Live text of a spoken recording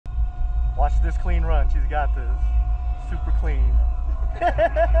Watch this clean run. She's got this. Super clean.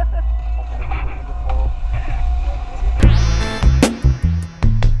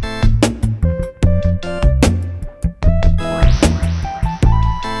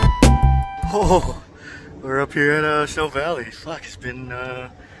 Oh, we're up here at Snow Valley. Fuck, it's been, I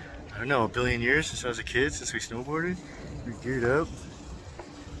don't know, a billion years since I was a kid, since we snowboarded. We're geared up.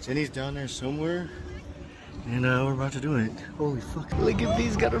 Jenny's down there somewhere. And we're about to do it. Holy fuck. Look at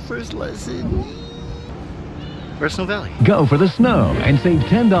these, got our first lesson. We're at Snow Valley. Go for the snow and save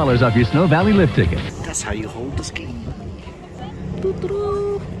 $10 off your Snow Valley lift ticket. That's how you hold the ski.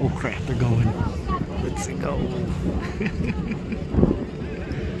 Oh crap, they're going. Let's go.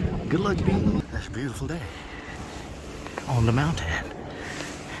 Good luck, baby. That's a beautiful day. On the mountain.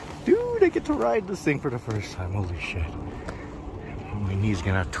 Dude, I get to ride this thing for the first time. Holy shit. My knee's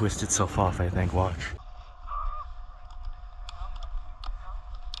gonna twist itself off, I think. Watch.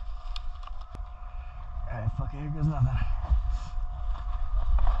 Alright, fuck it, here goes nothing.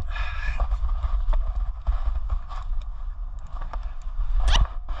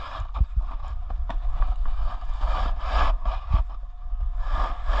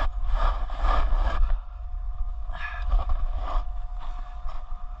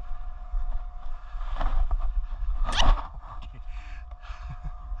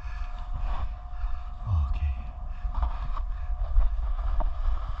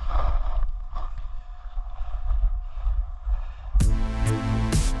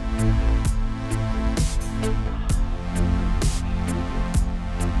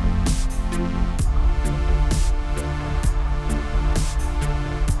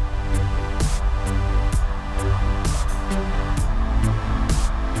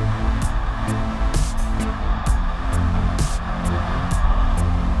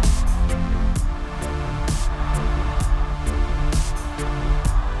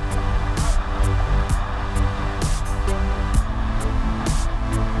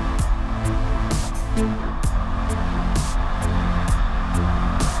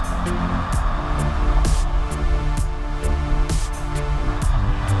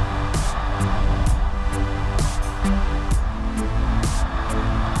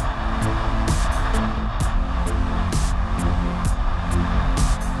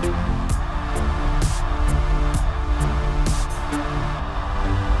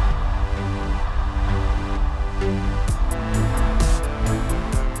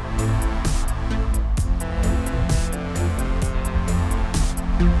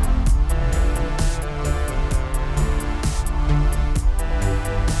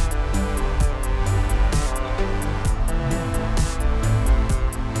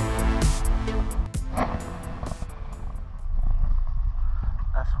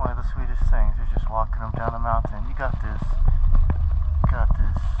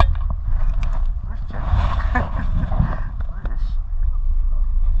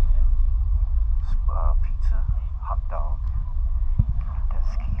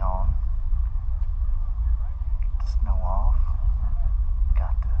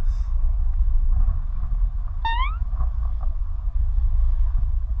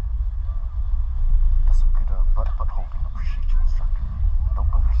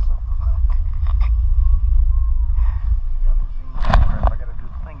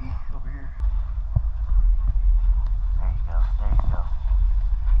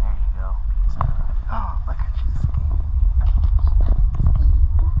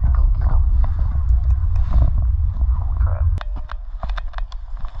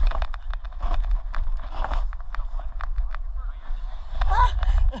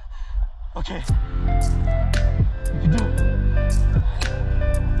 Okay. You can do it.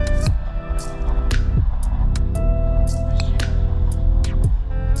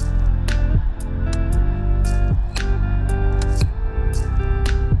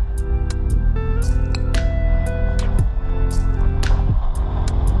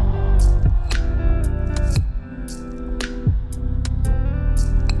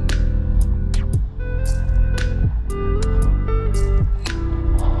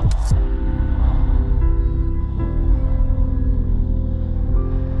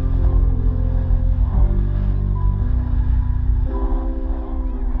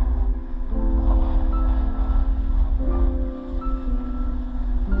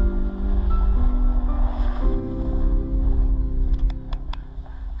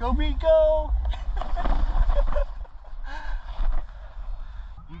 Go Beat Go!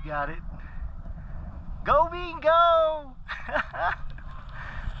 You got it. Go Beat Go!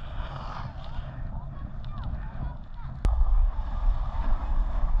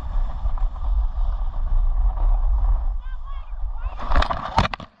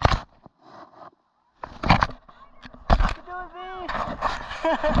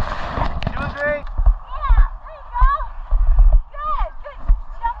 Doing great. Yeah, there you go. Good, good.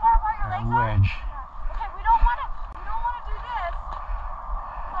 See how far apart your legs are? Wedge. Okay, we don't want to do this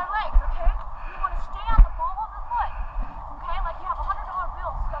with our legs, okay? We want to stay on the ball of the foot, okay? Like you have a $100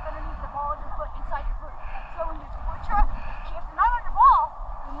 bill stuck underneath the ball of your foot, inside your foot. So when you put your, if you're not on your ball,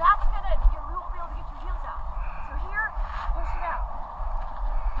 then that's gonna, you won't be able to get your heels out. So here, push it out.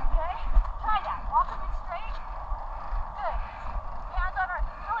 Okay? Try that. Walk a bit straight. Good. Hands on our,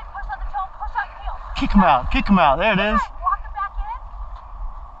 really push on the toe, push out your heels. Kick him out. Kick him out. There it is. Right, walk it back in.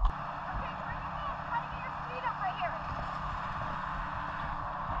 Okay, bring it in. Try to get your speed up right here.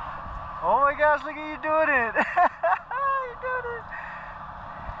 Oh my gosh, look at you doing it. You're doing it.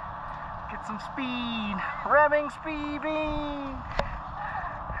 Get some speed. Ramming speed beam.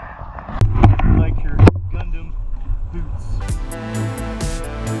 Like your Gundam boots.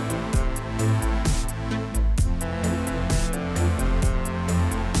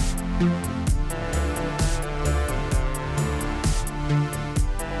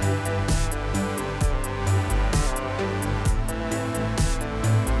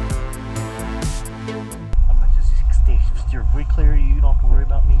 I'm gonna just steer way clear of you. You don't have to worry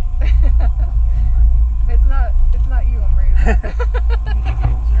about me. It's not you I'm worried about. Yeah,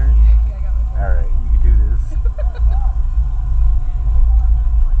 I got myself. Alright, you can do this.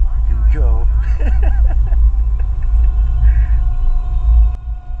 Here we go.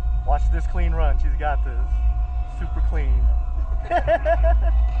 Watch this clean run. She's got this. Super clean.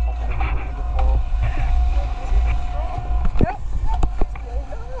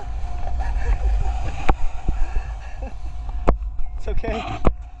 It's okay.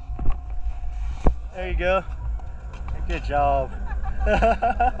 There you go. Good job.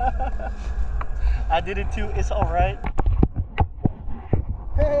 I did it too. It's all right.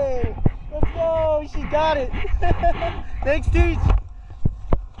 Hey, let's go. She got it. Thanks, Teach.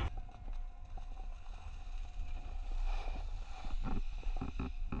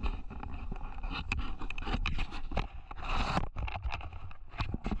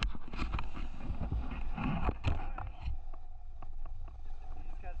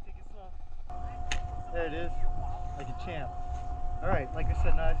 There it is, like a champ. All right, like I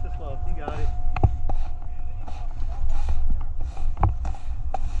said, nice and slow. You got it.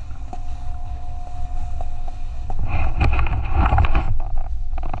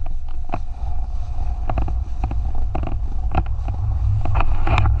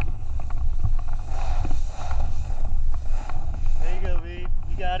 There you go, V.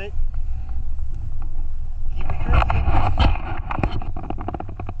 You got it. Keep it cruising.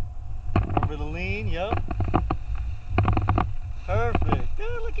 Over the lean, yup. Perfect.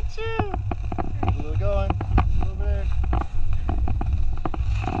 Dude, look at you. A little going. Over there.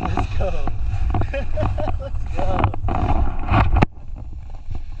 Let's go. Let's go.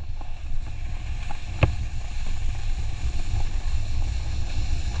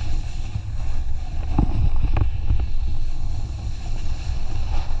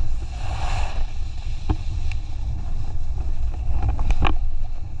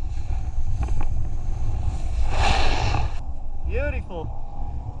 Beautiful.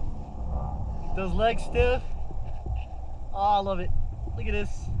 Keep those legs stiff. Oh, I love it. Look at this.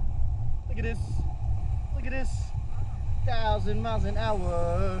 Look at this. Look at this. 1,000 miles an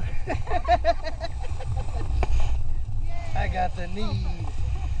hour. I got the need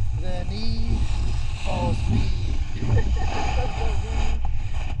for speed.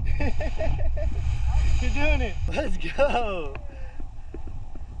 You're doing it. Let's go.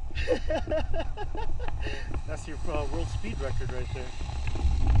 That's your world speed record right there.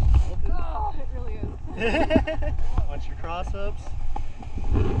 Oh, it really is. Watch your cross ups.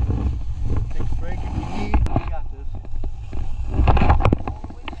 Take a break if you need. You got this.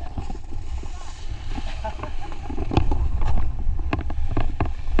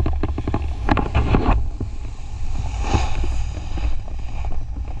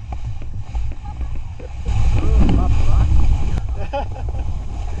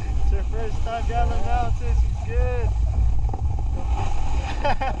 It's her first time down the mountain. She's good.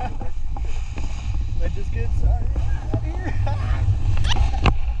 But just good. Sorry. Out here.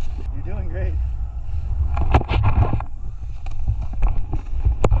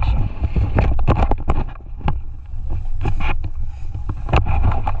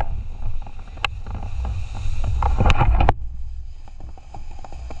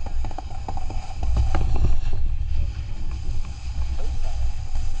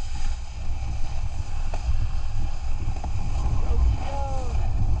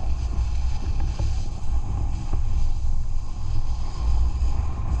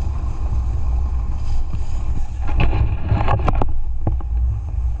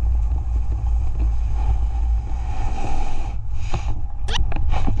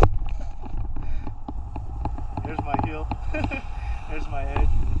 There's my edge.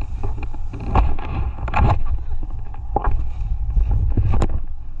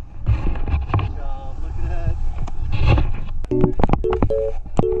 Good job, look at that. We'll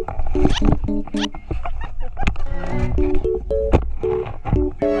be right back.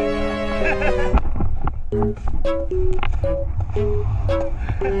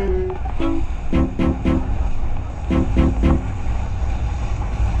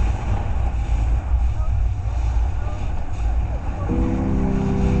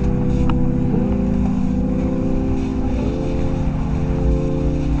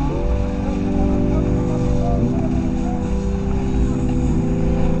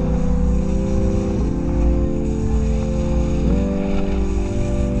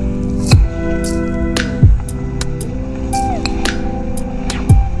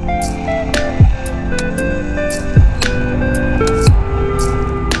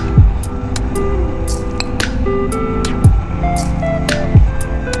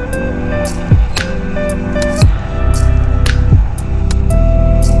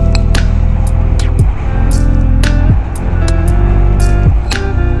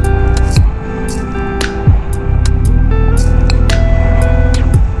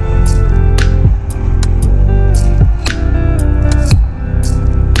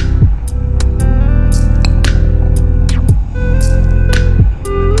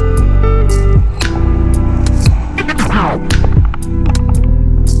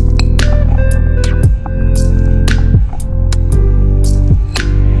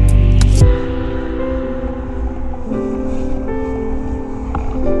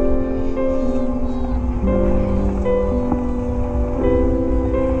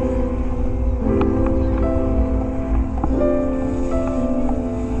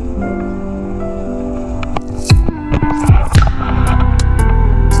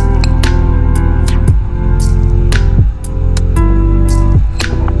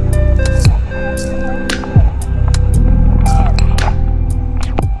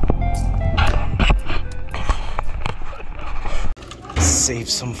 Save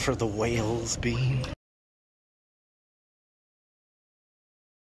some for the whales, Bean.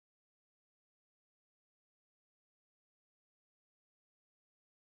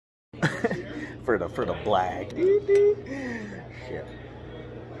 for the black. Shit.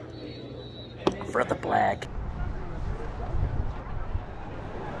 For the black.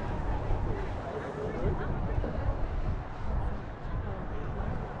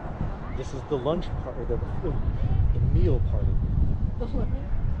 This is the lunch part, or the meal part of it.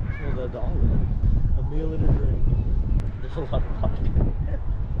 Well, the olive. A meal and a drink. There's a lot of vodka.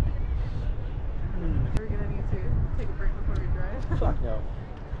 We're gonna need to take a break before we drive. Fuck no.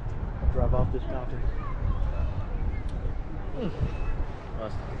 I'll drive off this mountain. Oh,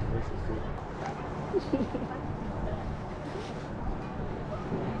 that's delicious too.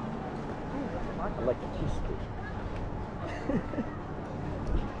 I like the cheesecake.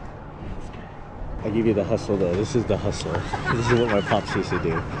 I give you the hustle though. This is the hustle. This is what my pops used to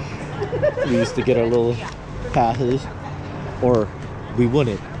do. We used to get our little passes, or we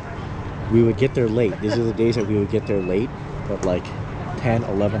wouldn't. We would get there late. These are the days that we would get there late, at like 10,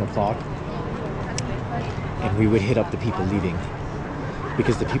 11 o'clock. And we would hit up the people leaving.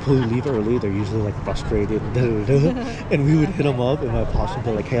 Because the people who leave early, they're usually like frustrated. And we would hit them up, and my pops would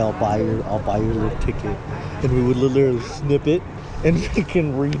be like, hey, I'll buy your little ticket. And we would literally snip it and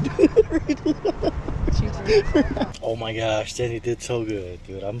freaking read. Oh my gosh, Jenny did so good,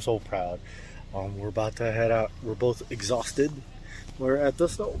 dude. I'm so proud. We're about to head out. We're both exhausted. We're at the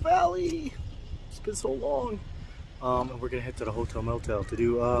Snow Valley. It's been so long. And we're gonna head to the Hotel Motel to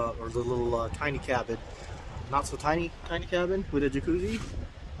do our little tiny cabin. Not so tiny cabin with a jacuzzi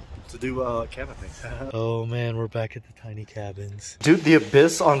to do camping. Oh man, we're back at the tiny cabins. Dude, the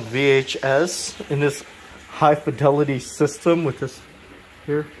Abyss on VHS in this high fidelity system with this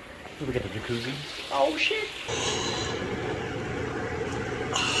here. We got the jacuzzi. Oh shit.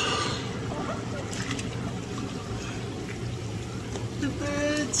 The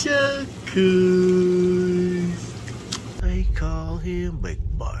jacuzzi. They call him Big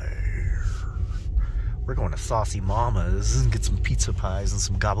Bear. We're going to Saucy Mama's and get some pizza pies and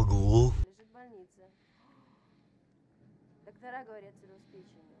some gabagool.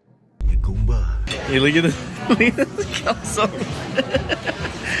 Hey, look at this. Look at this calzone.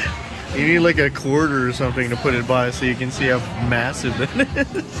 You need like a quarter or something to put it by so you can see how massive it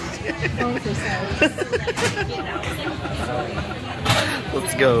is.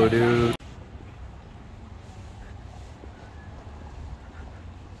 Let's go, dude.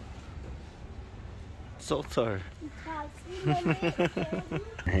 salts are.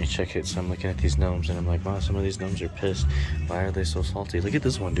 Hey, check it. So I'm looking at these gnomes and I'm like, wow, some of these gnomes are pissed. Why are they so salty? Look at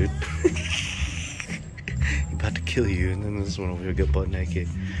this one, dude. He's about to kill you, and then this one over here get butt naked.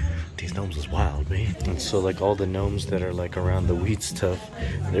 These gnomes is wild, man. And so like all the gnomes that are like around the weed stuff,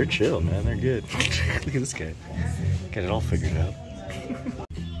 they're chill, man. They're good. Look at this guy. Got it all figured out.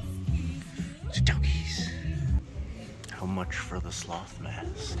 Jacuzzi. How much for the sloth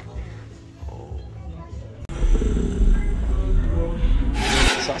mask? Oh.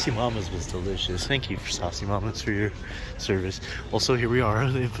 Saucy Mama's was delicious. Thank you for Saucy Mama's for your service. Also, here we are,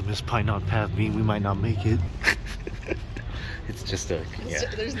 the infamous Pine Knot Path Bean. We might not make it. It's just a, yeah.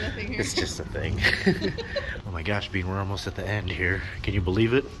 There's nothing here. It's just a thing. Oh my gosh, Bean, we're almost at the end here. Can you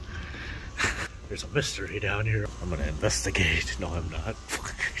believe it? There's a mystery down here. I'm gonna investigate. No, I'm not.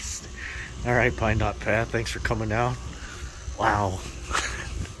 All right, Pine Knot Path, thanks for coming out. Wow.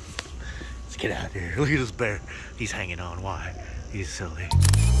 Let's get out of here. Look at this bear. He's hanging on. Why? He's silly.